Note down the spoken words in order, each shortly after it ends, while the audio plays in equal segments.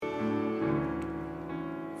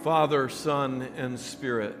Father, Son, and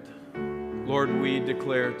Spirit, Lord, we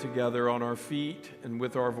declare together on our feet and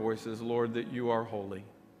with our voices, Lord, that you are holy.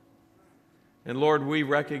 And Lord, we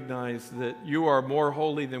recognize that you are more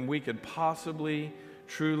holy than we could possibly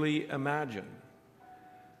truly imagine.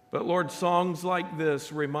 But Lord, songs like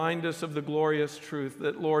this remind us of the glorious truth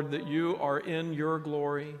that, Lord, that you are in your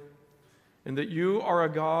glory and that you are a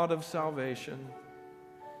God of salvation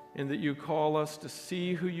and that you call us to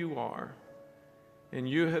see who you are. And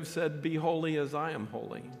you have said, be holy as I am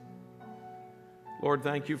holy. Lord,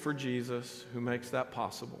 thank you for Jesus who makes that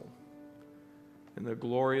possible. In the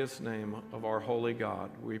glorious name of our holy God,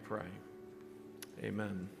 we pray.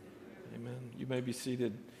 Amen. Amen. You may be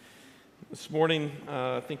seated. This morning,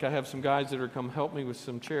 I think I have some guys that are come help me with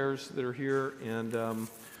some chairs that are here. And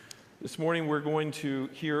this morning, we're going to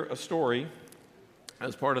hear a story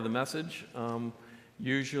as part of the message.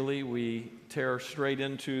 Usually we tear straight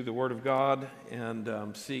into the Word of God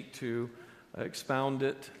and seek to expound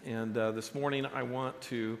it. And this morning I want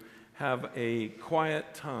to have a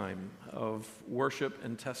quiet time of worship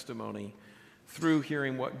and testimony through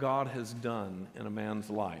hearing what God has done in a man's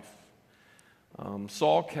life.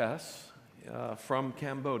 Saul Kess from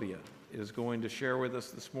Cambodia is going to share with us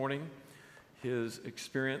this morning his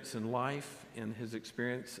experience in life and his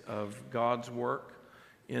experience of God's work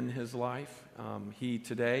in his life. He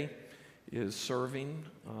today is serving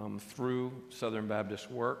through Southern Baptist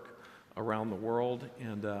work around the world,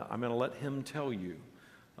 and I'm going to let him tell you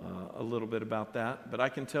a little bit about that. But I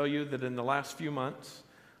can tell you that in the last few months,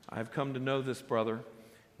 I've come to know this brother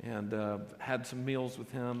and had some meals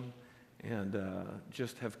with him and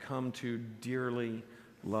just have come to dearly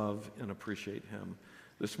love and appreciate him.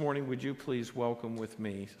 This morning, would you please welcome with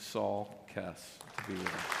me Saul Kess to be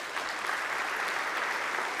with us.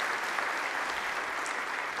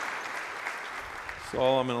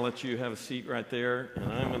 Saul, I'm going to let you have a seat right there,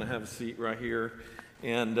 and I'm going to have a seat right here.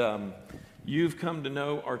 And you've come to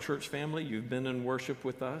know our church family. You've been in worship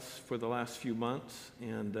with us for the last few months.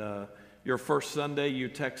 And your first Sunday, you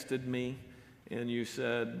texted me, and you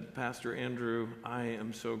said, Pastor Andrew, I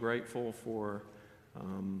am so grateful for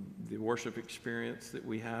the worship experience that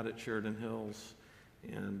we had at Sheridan Hills.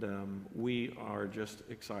 And we are just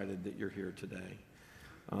excited that you're here today.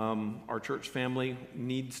 Our church family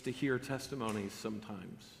needs to hear testimonies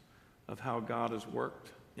sometimes of how God has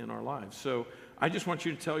worked in our lives. So I just want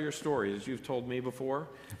you to tell your story as you've told me before,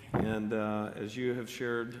 and as you have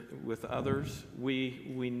shared with others.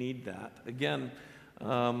 We need that. Again,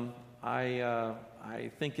 I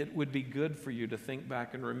think it would be good for you to think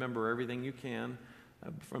back and remember everything you can,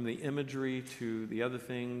 from the imagery to the other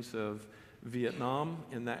things of Vietnam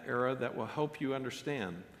in that era that will help you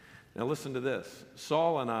understand. Now listen to this.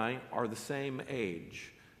 Saul and I are the same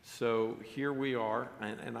age. So here we are,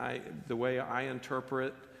 and the way I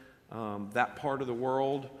interpret that part of the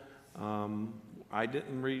world, I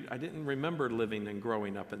didn't remember living and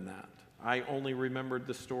growing up in that. I only remembered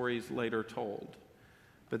the stories later told.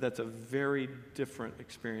 But that's a very different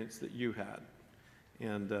experience that you had,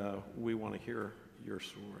 and we want to hear your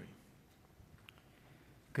story.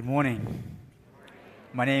 Good morning.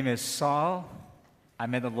 My name is Saul. I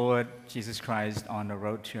met the Lord Jesus Christ on the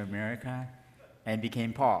road to America and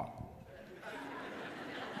became Paul.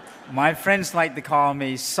 My friends like to call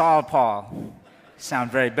me Saul Paul.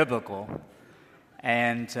 Sound very biblical.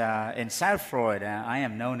 And in South Florida, I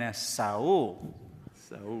am known as Saul.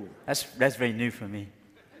 Saul. That's very new for me.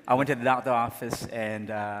 I went to the doctor's office and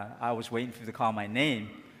I was waiting for them to call my name.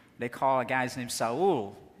 They call a guy's name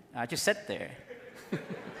Saul. I just sat there.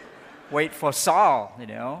 Wait for Saul,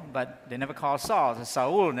 but they never call Saul. It's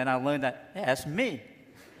Saul, and then I learned that, that's me,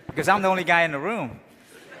 because I'm the only guy in the room.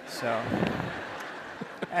 So,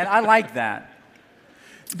 and I like that.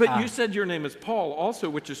 But you said your name is Paul also,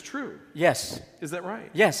 which is true. Yes. Is that right?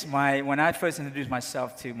 Yes. When I first introduced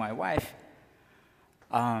myself to my wife,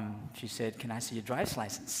 she said, can I see your driver's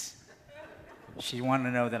license? She wanted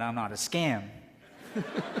to know that I'm not a scam.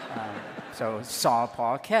 So Saul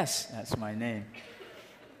Paul Kess, that's my name.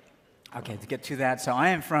 Okay, to get to that, so I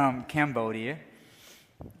am from Cambodia.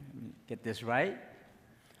 Get this right.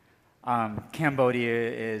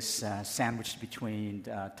 Cambodia is sandwiched between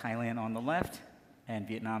Thailand on the left and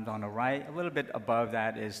Vietnam on the right. A little bit above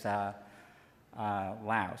that is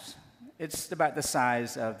Laos. It's about the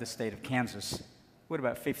size of the state of Kansas, with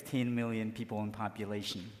about 15 million people in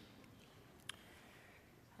population.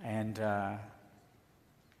 And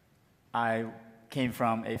I came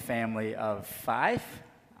from a family of 5.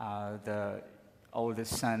 The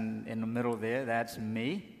oldest son in the middle there, that's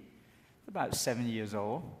me, about 7 years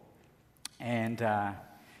old. And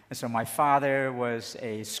And so my father was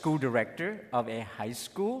a school director of a high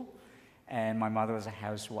school, and my mother was a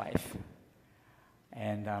housewife.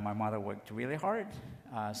 And my mother worked really hard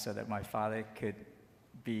so that my father could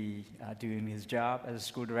be doing his job as a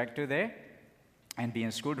school director there. And being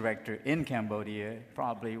a school director in Cambodia,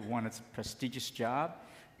 probably one of the prestigious job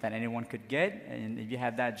that anyone could get. And if you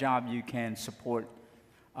have that job, you can support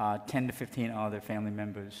 10 to 15 other family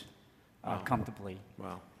members comfortably.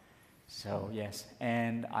 Wow. So, yes.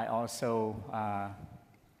 And I also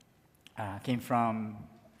came from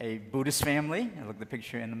a Buddhist family. Look at the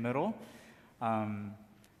picture in the middle.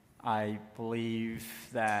 I believe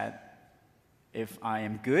that if I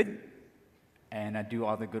am good and I do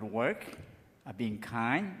all the good work, being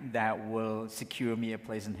kind, that will secure me a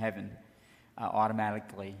place in heaven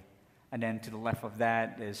automatically. And then to the left of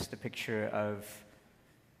that is the picture of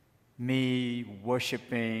me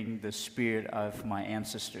worshiping the spirit of my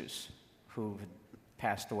ancestors who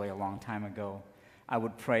passed away a long time ago. I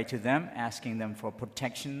would pray to them, asking them for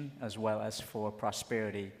protection as well as for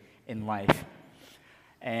prosperity in life.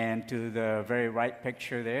 And to the very right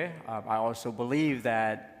picture there, I also believe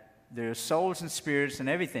that there are souls and spirits and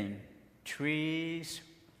everything. Trees,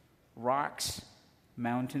 rocks,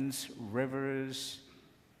 mountains, rivers,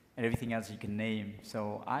 and everything else you can name.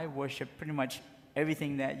 So I worship pretty much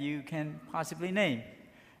everything that you can possibly name.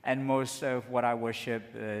 And most of what I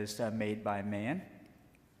worship is made by man,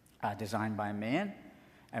 designed by man,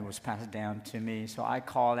 and was passed down to me. So I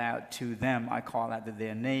call out to them, I call out to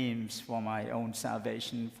their names for my own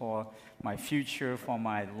salvation, for my future, for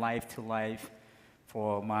my life to life,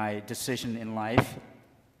 for my decision in life.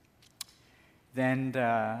 Then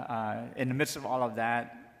in the midst of all of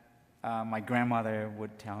that, my grandmother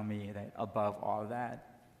would tell me that above all that,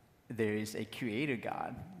 there is a creator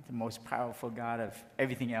God, the most powerful God of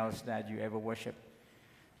everything else that you ever worship.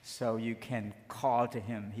 So you can call to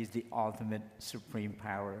him. He's the ultimate supreme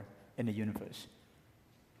power in the universe.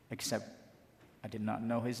 Except I did not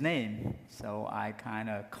know his name, so I kind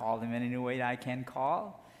of called him in any way that I can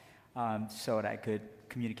call so that I could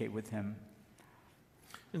communicate with him.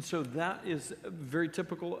 And so that is very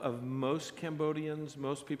typical of most Cambodians,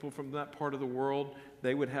 most people from that part of the world.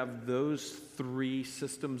 They would have those three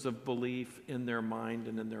systems of belief in their mind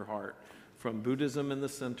and in their heart, from Buddhism in the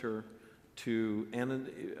center to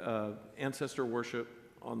ancestor worship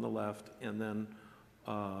on the left, and then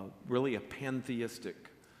really a pantheistic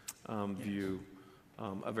view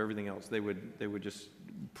of everything else. They would just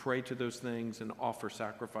pray to those things and offer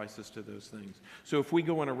sacrifices to those things. So if we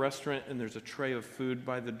go in a restaurant and there's a tray of food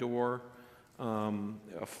by the door,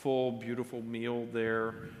 a full, beautiful meal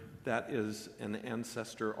there, that is an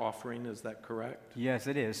ancestor offering, is that correct? Yes,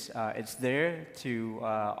 it is. It's there to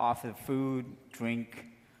offer food, drink,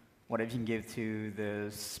 whatever you can give to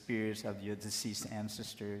the spirits of your deceased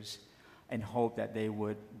ancestors, and hope that they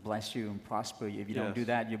would bless you and prosper you. If you don't do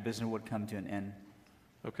that, your business would come to an end.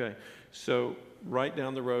 Okay, so right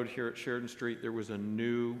down the road here at Sheridan Street, there was a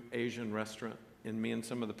new Asian restaurant, and me and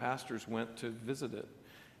some of the pastors went to visit it.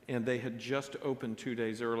 And they had just opened 2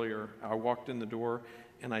 days earlier. I walked in the door,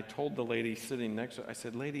 and I told the lady sitting next to it, I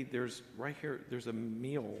said, "Lady, there's right here, there's a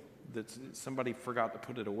meal that somebody forgot to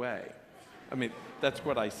put it away." I mean, that's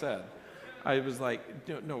what I said. I was like,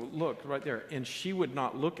 no, look, right there. And she would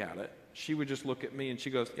not look at it. She would just look at me, and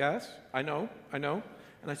she goes, "Yes, I know.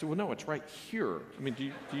 And I said, "Well, no, it's right here. I mean,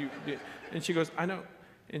 do you?" And she goes, "I know."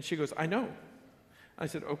 And she goes, "I know." I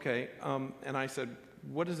said, "Okay." And I said,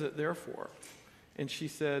 "What is it there for?" And she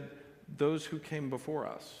said, "Those who came before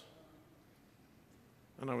us."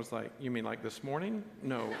 And I was like, "You mean like this morning?"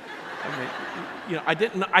 No. I mean, I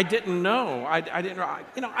didn't know. I didn't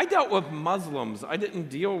know. I dealt with Muslims. I didn't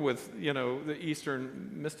deal with, the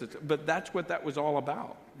Eastern mystics. But that's what that was all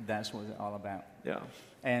about. That's what it's all about. Yeah.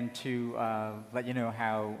 And to let you know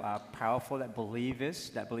how powerful that belief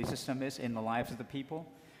system is in the lives of the people.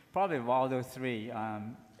 Probably of all those three,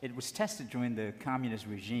 it was tested during the communist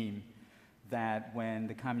regime that when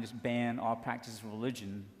the communists banned all practice of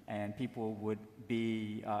religion and people would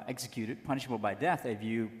be executed, punishable by death if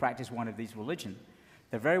you practice one of these religions.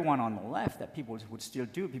 The very one on the left that people would still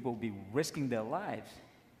do, people would be risking their lives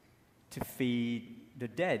to feed the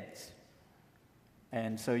dead.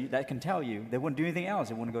 And so that can tell you, they wouldn't do anything else.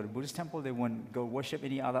 They wouldn't go to a Buddhist temple. They wouldn't go worship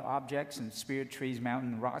any other objects and spirit, trees,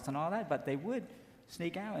 mountain, rocks, and all that. But they would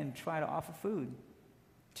sneak out and try to offer food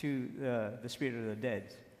to the spirit of the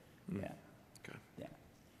dead. Mm. Yeah. Okay. Yeah.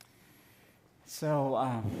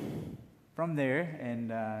 So from there, in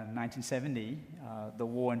 1970, the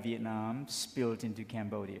war in Vietnam spilled into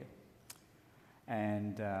Cambodia.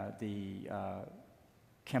 And the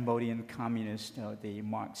Cambodian communists, the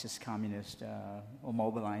Marxist communists, were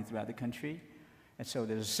mobilized throughout the country. And so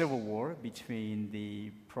there's a civil war between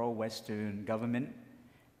the pro-Western government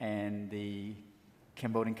and the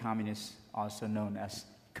Cambodian communists, also known as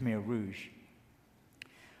Khmer Rouge.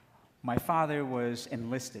 My father was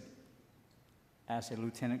enlisted as a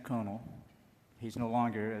lieutenant colonel. He's no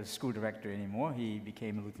longer a school director anymore. He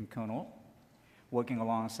became a lieutenant colonel, working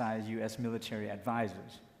alongside U.S. military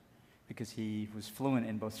advisors because he was fluent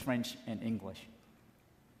in both French and English.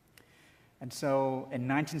 And so in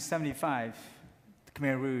 1975, the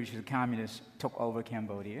Khmer Rouge, the communists, took over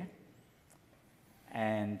Cambodia,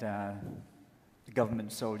 and the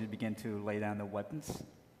government soldiers began to lay down their weapons,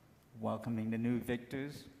 welcoming the new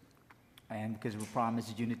victors, and because we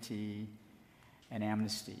promised unity and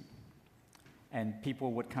amnesty. And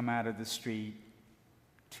people would come out of the street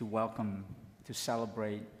to welcome, to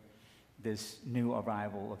celebrate this new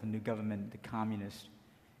arrival of a new government, the communists,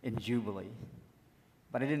 in Jubilee.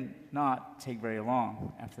 But it did not take very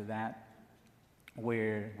long after that,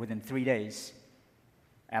 where within 3 days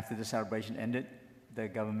after the celebration ended, the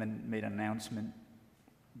government made an announcement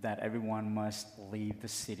that everyone must leave the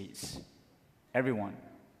cities. Everyone.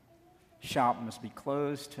 Shop must be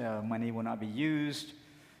closed, money will not be used,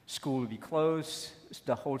 school will be closed,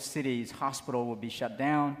 the whole city's hospital will be shut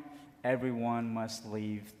down. Everyone must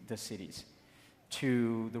leave the cities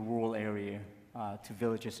to the rural area, to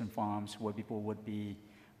villages and farms where people would be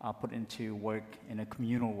put into work, in a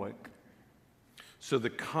communal work. So the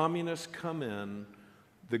communists come in,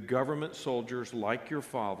 the government soldiers, like your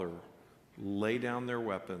father, lay down their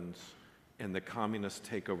weapons, and the communists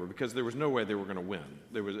take over, because there was no way they were going to win.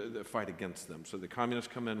 There was a fight against them. So the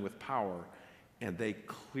communists come in with power, and they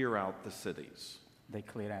clear out the cities. They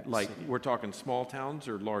cleared out the Like, city. we're talking small towns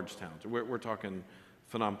or large towns? We're talking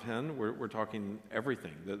Phnom Penh, we're talking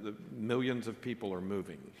everything. The millions of people are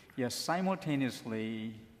moving. Yes,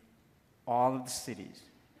 simultaneously, all of the cities,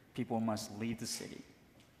 people must leave the city.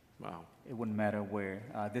 Wow. It wouldn't matter where.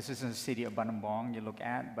 This is in the city of Battambang you look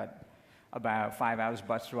at, but about 5 hours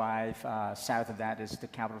bus drive. South of that is the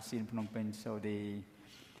capital city in Phnom Penh. So the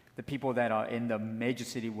people that are in the major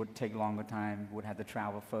city would take longer time, would have to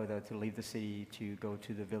travel further to leave the city to go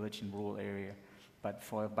to the village and rural area. But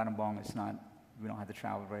for Battambang, it's not, we don't have to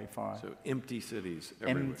travel very far. So empty cities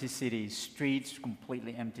everywhere. Empty cities, streets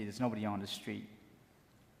completely empty. There's nobody on the street.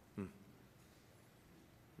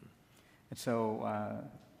 And so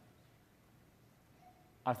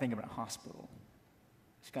I think about a hospital.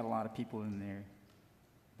 It's got a lot of people in there,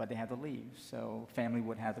 but they have to leave. So family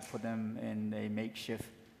would have to put them in a makeshift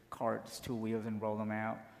carts, 2 wheels, and roll them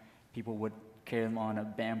out. People would carry them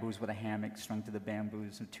on bamboos with a hammock strung to the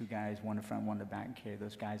bamboos, and 2 guys, one in front, one in the back, carry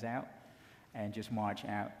those guys out, and just march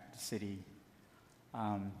out the city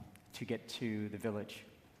to get to the village.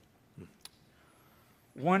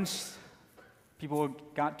 Once people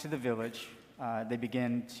got to the village, they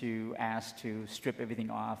began to ask to strip everything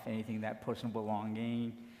off, anything that personal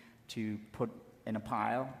belonging, to put in a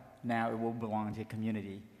pile. Now it will belong to the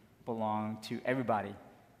community, belong to everybody.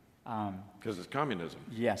 Because it's communism.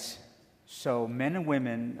 Yes. So men and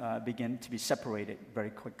women begin to be separated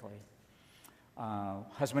very quickly.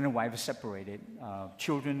 Husband and wife are separated.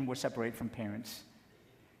 Children were separated from parents.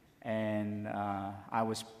 And I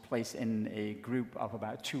was placed in a group of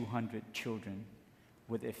about 200 children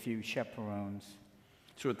with a few chaperones.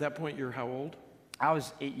 So at that point, you're how old? I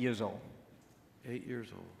was 8 years old. 8 years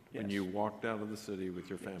old. Yes. When you walked out of the city with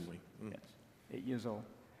your family. Yes, 8 years old.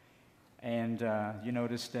 And you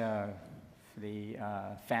noticed the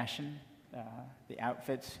fashion, the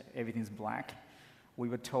outfits, everything's black. We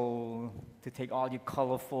were told to take all your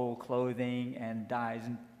colorful clothing and dyes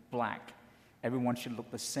in black. Everyone should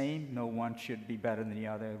look the same. No one should be better than the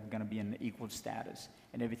other. We're going to be in equal status.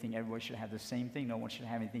 And everything, everyone should have the same thing. No one should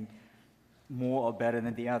have anything more or better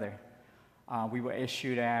than the other. We were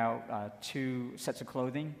issued out 2 sets of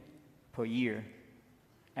clothing per year,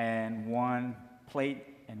 and 1 plate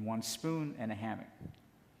and 1 spoon and a hammock.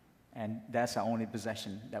 And that's our only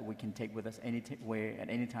possession that we can take with us anywhere at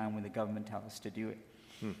any time when the government tells us to do it.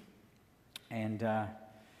 And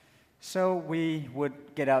so we would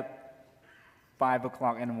get out 5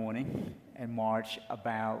 o'clock in the morning and march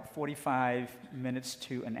about 45 minutes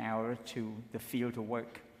to an hour to the field to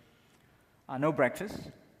work. No breakfast.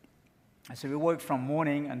 So we worked from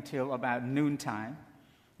morning until about noontime,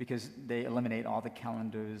 because they eliminate all the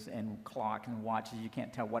calendars and clock and watches. You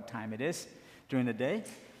can't tell what time it is during the day.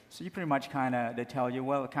 So you pretty much they tell you,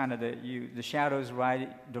 well, the shadow's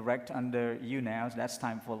right direct under you now, so that's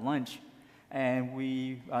time for lunch. And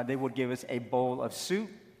they would give us a bowl of soup,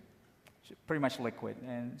 pretty much liquid,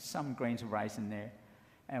 and some grains of rice in there.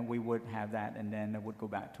 and we would have that, and then I would go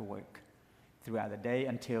back to work throughout the day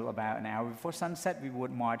until about an hour before sunset. We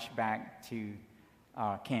would march back to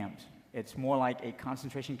our camps. It's more like a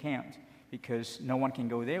concentration camp because no one can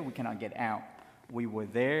go there. We cannot get out. We were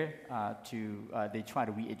there they try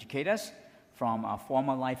to re-educate us from our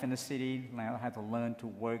former life in the city. Now I had to learn to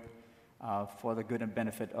work for the good and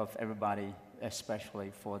benefit of everybody,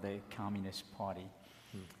 especially for the Communist Party.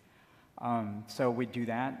 So we do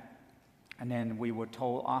that, and then we were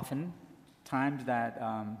told often times that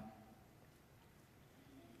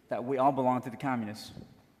that we all belong to the communists,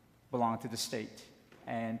 belong to the state,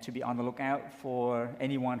 and to be on the lookout for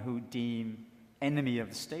anyone who deemed enemy of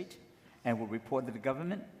the state and will report to the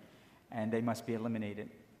government, and they must be eliminated.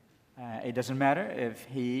 It doesn't matter if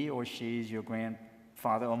he or she is your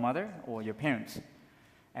grandfather or mother or your parents.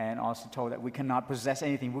 And also told that we cannot possess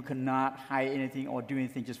anything, we cannot hide anything or do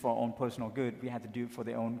anything just for our own personal good. We have to do it for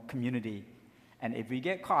their own community. And if we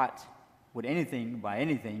get caught with anything, by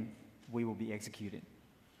anything, we will be executed.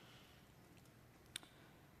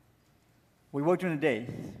 We work during the day,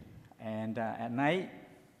 and at night,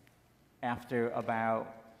 after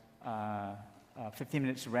about 15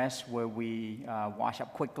 minutes rest where we wash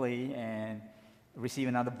up quickly and receive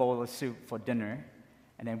another bowl of soup for dinner,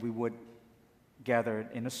 and then we would gather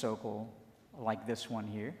in a circle like this one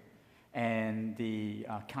here, and the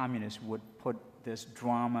communists would put this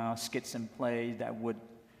drama, skits and plays that would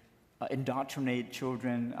indoctrinate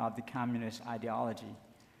children of the communist ideology,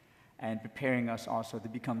 and preparing us also to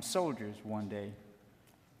become soldiers one day,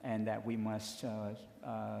 and that we must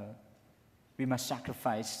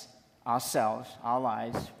sacrifice ourselves, our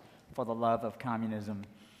lives, for the love of communism,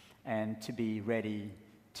 and to be ready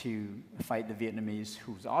to fight the Vietnamese,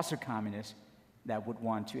 who's also communists, that would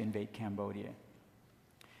want to invade Cambodia.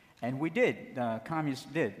 And we did, the communists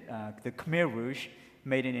did. The Khmer Rouge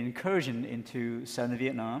made an incursion into southern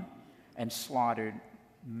Vietnam and slaughtered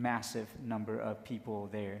massive number of people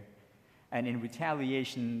there. And in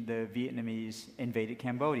retaliation, the Vietnamese invaded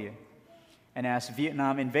Cambodia. And as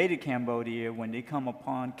Vietnam invaded Cambodia, when they come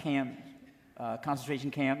upon concentration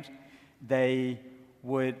camps, they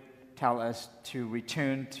would tell us to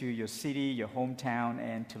return to your city, your hometown,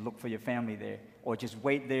 and to look for your family there. Or just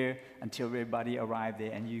wait there until everybody arrived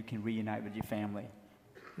there and you can reunite with your family.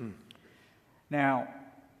 Now,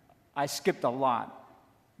 I skipped a lot,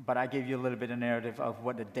 but I gave you a little bit of narrative of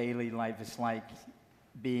what the daily life is like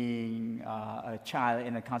being a child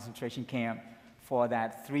in a concentration camp for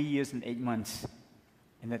that 3 years and 8 months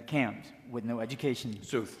in that camp with no education.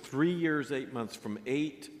 So 3 years, 8 months, from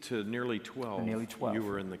 8 to nearly 12. Nearly 12. You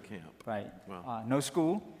were in the camp. Right. Wow. No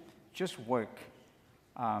school, just work.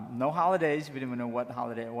 No holidays. We didn't even know what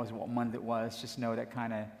holiday it was, what month it was. Just know that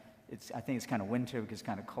I think it's kind of winter because it's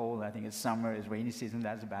kind of cold. I think it's summer, it's rainy season.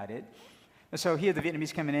 That's about it. And so here the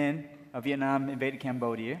Vietnamese coming in. Vietnam invaded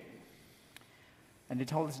Cambodia. And they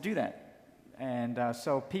told us to do that. And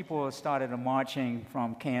so people started marching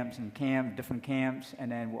from different camps,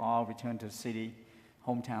 and then we all returned to the city,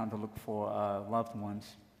 hometown, to look for loved ones.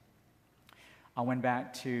 I went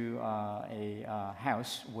back to a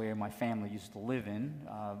house where my family used to live in,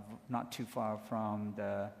 not too far from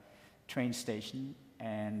the train station,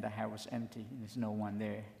 and the house was empty, and there's no one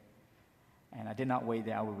there. And I did not wait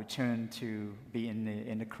there. I would return to be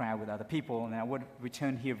in the crowd with other people, and I would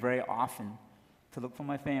return here very often to look for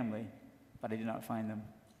my family, but I did not find them.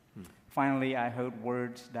 Finally, I heard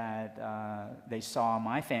words that they saw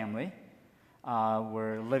my family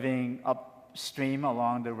were living upstream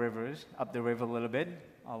along the rivers, up the river a little bit,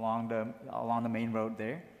 along the main road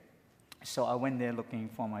there. So I went there looking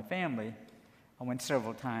for my family. I went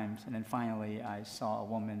several times, and then finally I saw a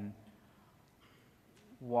woman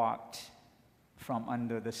walked from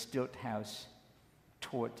under the stilt house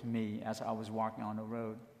toward me as I was walking on the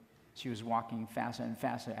road. She was walking faster and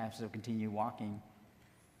faster as I continued walking,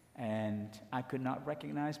 and I could not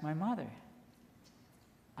recognize my mother.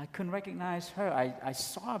 I couldn't recognize her. I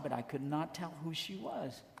saw her, but I could not tell who she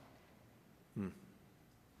was.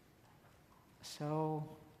 So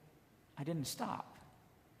I didn't stop,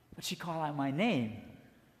 but she called out my name.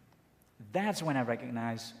 That's when I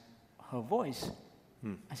recognized her voice.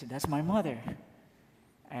 I said, "That's my mother."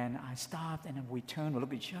 And I stopped, and then we turned, we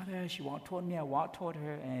looked at each other. She walked toward me, I walked toward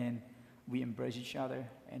her, and we embraced each other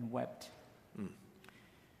and wept.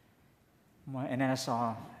 And then I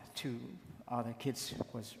saw two other kids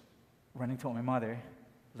was running toward my mother,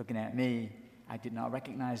 looking at me. I did not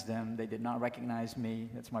recognize them. They did not recognize me.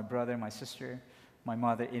 That's my brother, my sister, my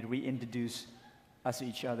mother. It reintroduced us to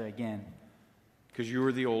each other again. Because you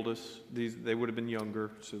were the oldest. They would have been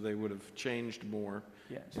younger, so they would have changed more.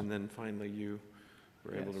 Yes. And then finally you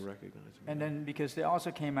were able to Yes. recognize him. And then because they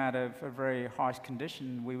also came out of a very harsh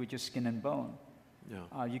condition, we were just skin and bone.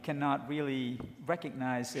 Yeah. You cannot really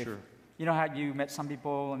recognize if, Sure. you know how you met some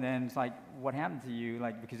people and then it's like, what happened to you?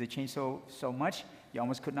 Like, because they changed so much, you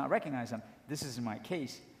almost could not recognize them. This is my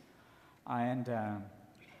case. And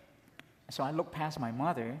so I looked past my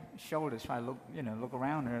mother's shoulders, try to look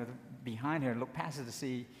around her, behind her, look past her to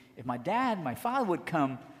see if my father would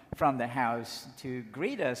come from the house to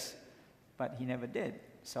greet us, but he never did.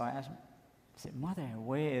 So I asked, I said, Mother,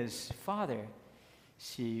 where is Father?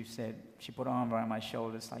 She said, she put her arm around my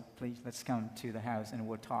shoulders, like, please, let's come to the house and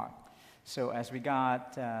we'll talk. So as we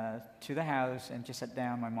got to the house and just sat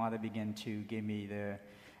down, my mother began to give me the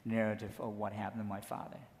narrative of what happened to my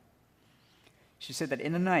father. She said that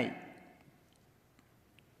in the night,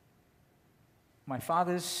 my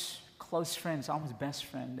father's close friends, almost best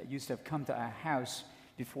friend, that used to have come to our house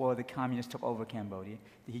before the communists took over Cambodia,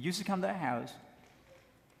 he used to come to our house,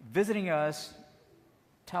 visiting us,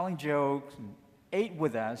 telling jokes, and ate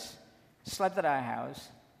with us, slept at our house.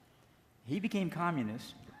 He became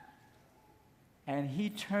communist, and he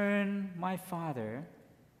turned my father,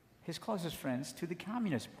 his closest friends, to the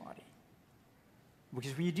Communist Party.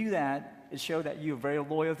 Because when you do that, it showed that you're very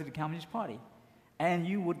loyal to the Communist Party, and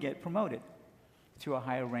you would get promoted to a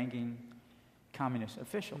higher ranking communist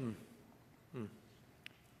official.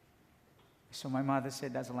 So my mother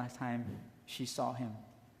said that's the last time she saw him.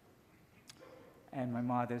 And my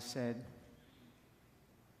mother said,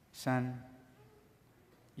 son,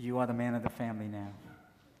 you are the man of the family now.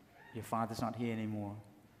 Your father's not here anymore.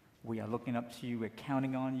 We are looking up to you. We're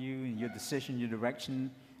counting on you and your decision, your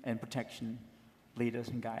direction, and protection. Lead us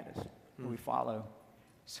and guide us. We follow.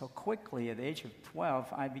 So quickly, at the age of 12,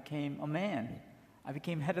 I became a man. I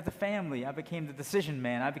became head of the family. I became the decision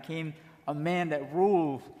man. I became a man that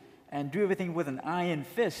ruled and do everything with an iron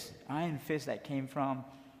fist that came from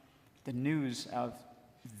the news of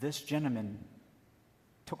this gentleman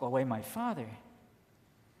took away my father.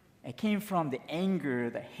 It came from the anger,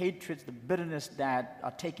 the hatred, the bitterness that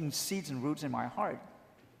are taking seeds and roots in my heart.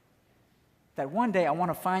 That one day I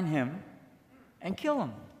want to find him and kill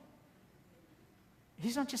him.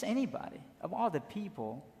 He's not just anybody. Of all the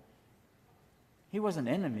people, he was an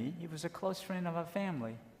enemy. He was a close friend of our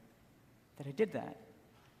family that he did that.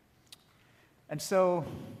 And so,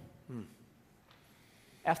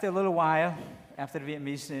 after a little while, after the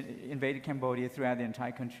Vietnamese invaded Cambodia throughout the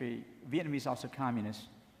entire country, Vietnamese also communists,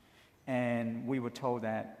 and we were told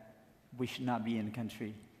that we should not be in the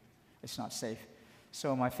country. It's not safe.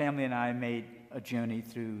 So my family and I made a journey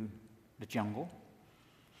through the jungle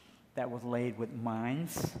that was laid with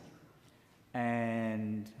mines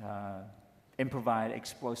and improvised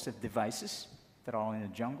explosive devices that are all in the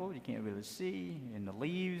jungle. You can't really see, in the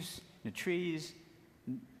leaves, in the trees,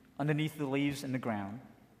 underneath the leaves in the ground.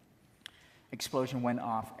 Explosion went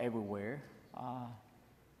off everywhere.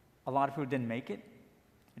 A lot of people didn't make it.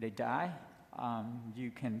 They die. You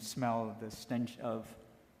can smell the stench of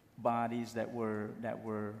bodies that were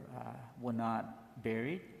not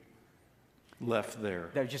buried. Left there.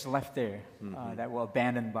 That were just left there, that were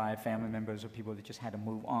abandoned by family members or people that just had to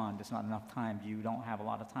move on. There's not enough time. You don't have a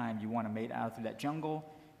lot of time. You want to make it out through that jungle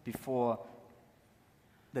before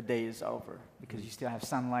the day is over, because you still have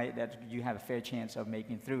sunlight that you have a fair chance of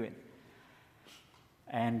making through it.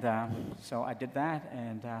 And so I did that,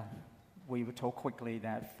 and we were told quickly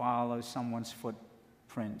that follow someone's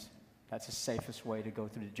footprint. That's the safest way to go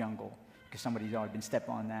through the jungle, because somebody's already been stepped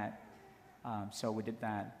on that. So we did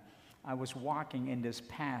that. I was walking in this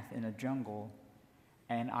path in a jungle,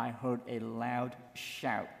 and I heard a loud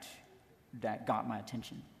shout that got my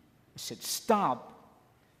attention. I said, "Stop!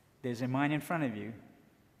 There's a mine in front of you."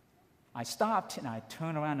 I stopped, and I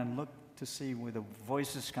turned around and looked to see where the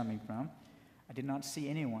voice is coming from. I did not see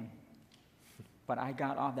anyone, but I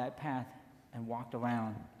got off that path and walked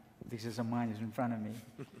around because a mine is in front of me.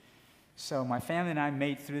 So my family and I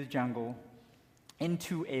made through the jungle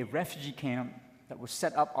into a refugee camp that was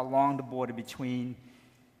set up along the border between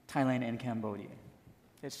Thailand and Cambodia.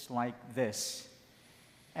 It's like this.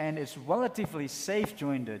 And it's relatively safe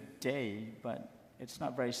during the day, but it's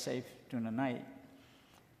not very safe during the night.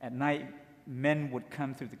 At night, men would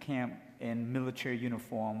come through the camp in military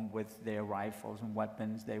uniform with their rifles and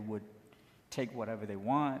weapons. They would take whatever they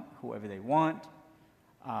want, whoever they want.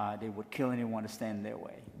 They would kill anyone to stand in their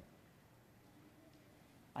way.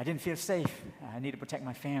 I didn't feel safe. I needed to protect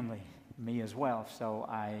my family, me as well. So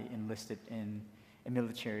I enlisted in a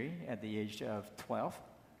military at the age of 12,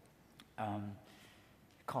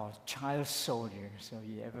 called Child Soldier. So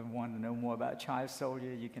you ever want to know more about Child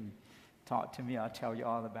Soldier, you can talk to me. I'll tell you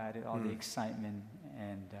all about it, all the excitement.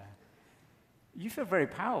 And you feel very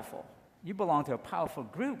powerful. You belong to a powerful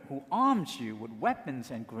group who arms you with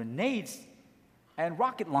weapons and grenades and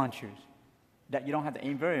rocket launchers that you don't have to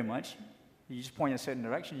aim very much. You just point in a certain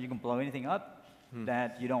direction, you can blow anything up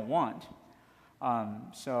that you don't want.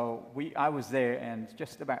 So I was there, and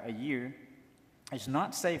just about a year. It's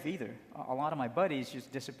not safe either. A lot of my buddies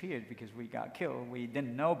just disappeared because we got killed. We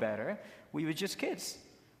didn't know better. We were just kids.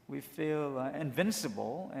 We feel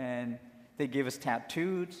invincible, and they gave us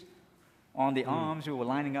tattoos on the arms. We were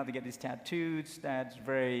lining up to get these tattoos. That's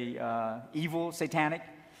very evil, satanic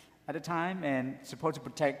at the time, and supposed to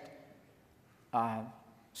protect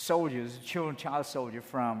soldiers, child soldiers,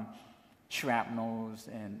 from shrapnels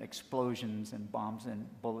and explosions and bombs and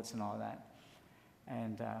bullets and all that.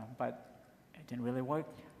 And but it didn't really work.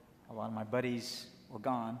 A lot of my buddies were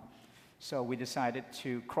gone. So we decided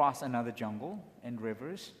to cross another jungle and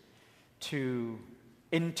rivers into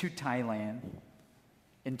Thailand,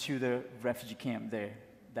 into the refugee camp there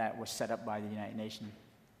that was set up by the United Nations.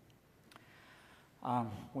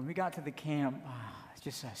 When we got to the camp,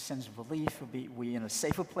 just a sense of relief. We're in a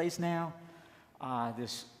safer place now.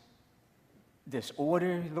 This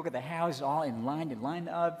order, look at the houses all in line, they're lined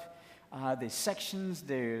up. There's sections,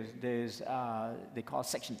 there's they call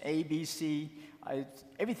section A, B, C.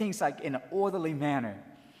 Everything's like in an orderly manner.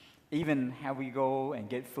 Even how we go and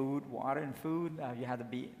get food, water and food,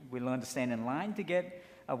 we learn to stand in line to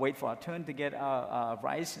wait for our turn to get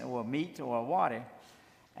rice or meat or water.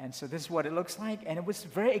 And so this is what it looks like, and it was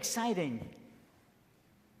very exciting.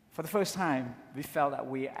 For the first time, we felt that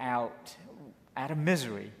we're out of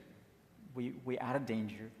misery. We're out of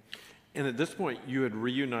danger. And at this point, you had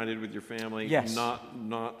reunited with your family, yes.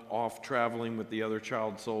 Not off traveling with the other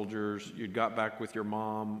child soldiers. You'd got back with your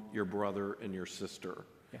mom, your brother, and your sister.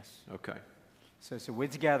 Yes. Okay. So we're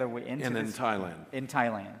together. We're into and in Thailand. In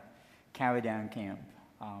Thailand, Khao Dang camp.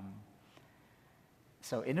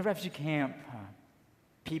 So in the refugee camp,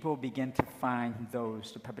 people begin to find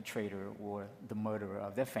the perpetrator or the murderer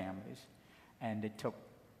of their families, and they took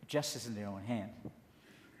justice in their own hands.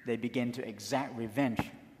 They begin to exact revenge.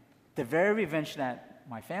 The very revenge that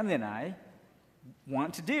my family and I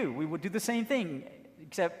want to do. We would do the same thing,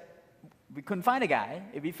 except we couldn't find a guy.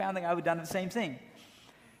 If we found a guy, we would have done the same thing.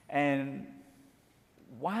 And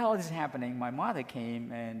while this is happening, my mother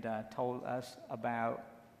came and told us about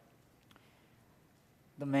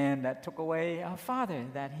the man that took away our father,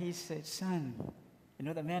 that he said, son, you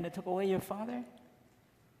know the man that took away your father?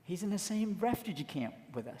 He's in the same refugee camp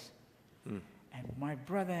with us. And my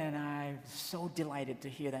brother and I were so delighted to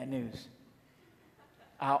hear that news.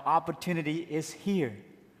 Our opportunity is here.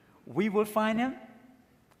 We will find him,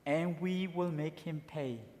 and we will make him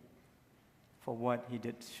pay for what he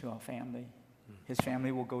did to our family. His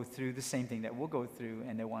family will go through the same thing that we'll go through,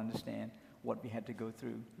 and they will understand what we had to go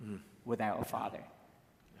through without a father.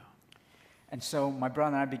 Yeah. And so my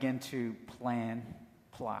brother and I began to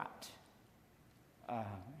plot.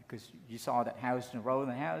 Because you saw that house in a row in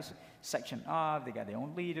the house, section off, they got their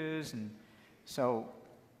own leaders, and so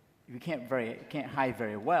we can't hide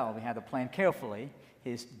very well. We had to plan carefully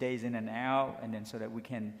his days in and out, and then so that we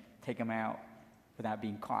can take him out without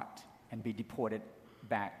being caught and be deported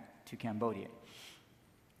back to Cambodia.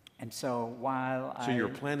 And so So you're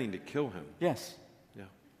planning to kill him? Yes. Yeah.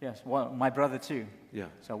 Yes. Well, my brother too. Yeah.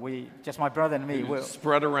 So just my brother and me.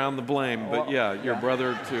 Spread around the blame, but your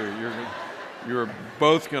brother too. You're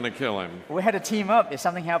both going to kill him. We had to team up. If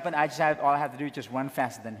something happened, all I have to do is just run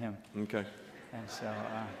faster than him. Okay. And so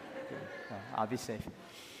I'll be safe.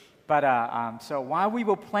 But so while we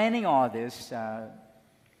were planning all this,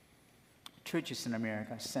 churches in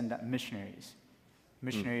America send out missionaries.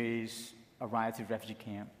 Missionaries arrive to refugee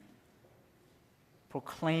camp,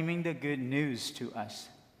 proclaiming the good news to us.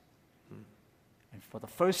 And for the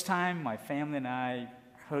first time, my family and I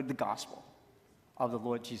heard the gospel of the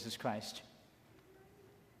Lord Jesus Christ.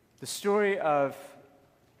 The story of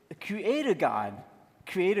the Creator God.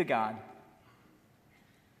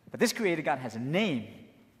 But this Creator God has a name.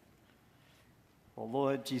 The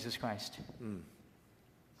Lord Jesus Christ.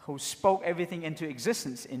 Who spoke everything into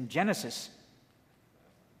existence in Genesis.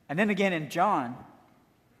 And then again in John.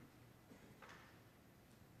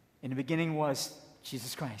 In the beginning was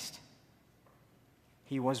Jesus Christ.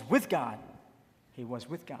 He was with God. He was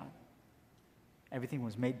with God. Everything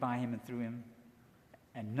was made by Him and through Him.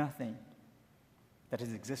 And nothing that is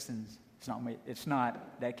in existence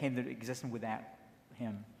that came to existence without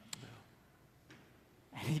Him.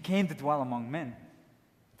 And He came to dwell among men.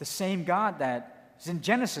 The same God that is in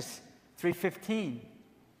Genesis 3:15,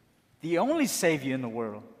 the only Savior in the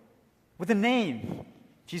world, with a name,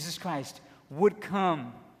 Jesus Christ, would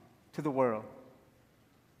come to the world.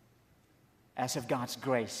 as of God's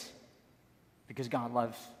grace, because God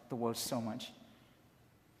loves the world so much,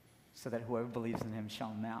 so that whoever believes in him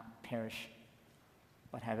shall not perish,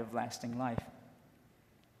 but have everlasting life.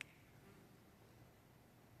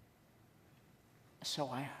 So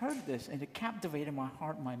I heard this, and it captivated my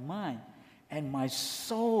heart, my mind, and my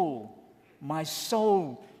soul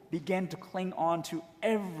began to cling on to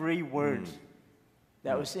every word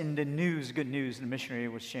that was in the news, good news the missionary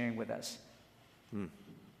was sharing with us.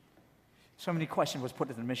 So many questions was put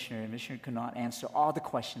to the missionary, and the missionary could not answer all the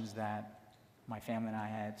questions that my family and I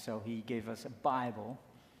had, so he gave us a Bible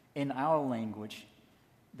in our language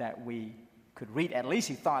that we could read. At least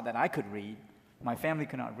he thought that I could read. My family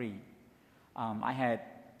could not read. I had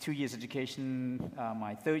 2 years education,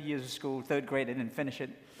 my 3rd year of school, 3rd grade, I didn't finish it.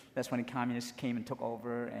 That's when the communists came and took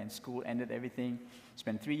over, and school ended everything.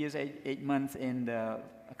 Spent 3 years, 8 months in the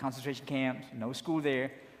concentration camps, no school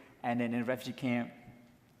there, and then in a refugee camp.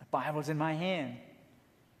 The Bible's in my hand.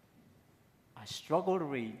 I struggle to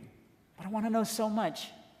read, but I want to know so much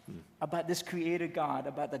about this creator God,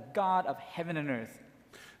 about the God of heaven and earth.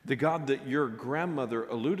 The God that your grandmother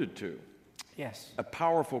alluded to. Yes. A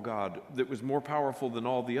powerful God that was more powerful than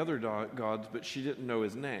all the other gods, but she didn't know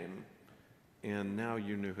his name. And now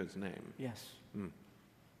you knew his name. Yes.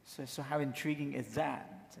 So how intriguing is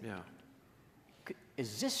that? Yeah.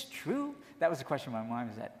 Is this true? That was the question in my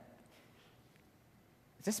mind,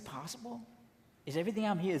 is this possible? Is everything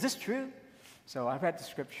I'm here, is this true? So I read the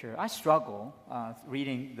scripture. I struggle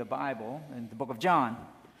reading the Bible in the book of John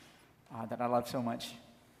that I love so much.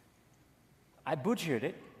 I butchered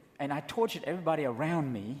it, and I tortured everybody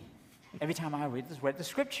around me every time I read the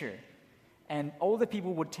scripture. And older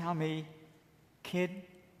people would tell me, "Kid,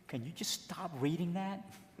 can you just stop reading that?"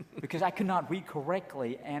 Because I could not read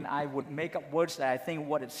correctly, and I would make up words that I think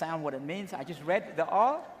what it sounds, what it means. I just read the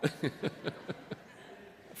all.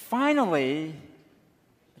 Finally,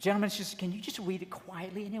 the gentleman says, "Can you just read it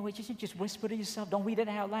quietly anyway? Just whisper to yourself. Don't read it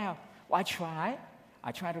out loud." Well,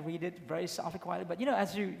 I try to read it very softly, quietly, but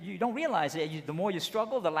as you don't realize it, the more you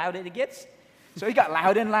struggle, the louder it gets. So he got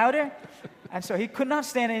louder and louder, and so he could not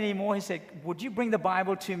stand it anymore. He said, "Would you bring the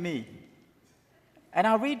Bible to me, and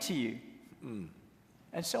I'll read to you?"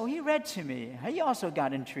 And so he read to me. He also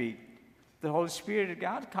got intrigued. The Holy Spirit of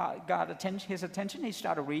God got his attention. He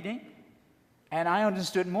started reading, and I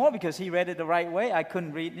understood more because he read it the right way. I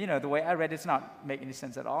couldn't read, the way I read it's not making any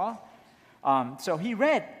sense at all. So he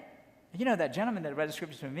read. That gentleman that read the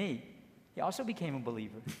scriptures to me, he also became a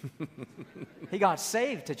believer. He got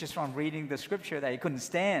saved just from reading the scripture that he couldn't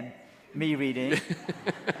stand me reading.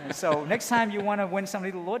 And so next time you want to win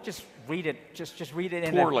somebody to the Lord, just read it. Just read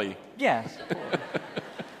it. Poorly. Yes. Poorly.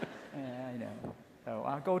 I know. So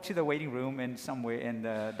I'll go to the waiting room and somewhere in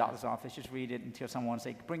the doctor's office, just read it until someone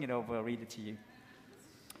says, "Bring it over, I'll read it to you."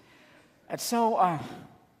 And so,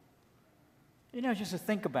 just to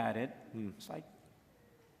think about it, it's like,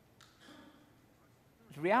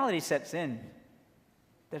 reality sets in.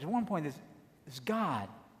 There's one point, there's God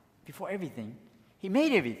before everything. He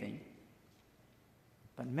made everything.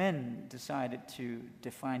 But men decided to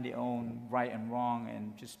define their own right and wrong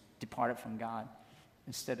and just departed from God.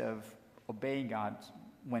 Instead of obeying God,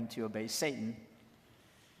 went to obey Satan.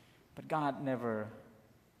 But God never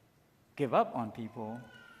gave up on people.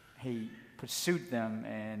 He pursued them,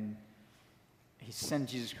 and he sent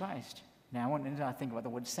Jesus Christ. Now, when I think about the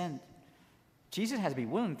word sent, Jesus has to be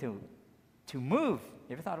willing to move.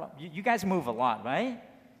 You ever thought about you guys move a lot, right?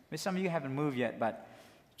 Maybe some of you haven't moved yet, but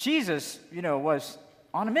Jesus, was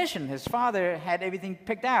on a mission. His Father had everything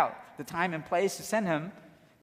picked out, the time and place to send him.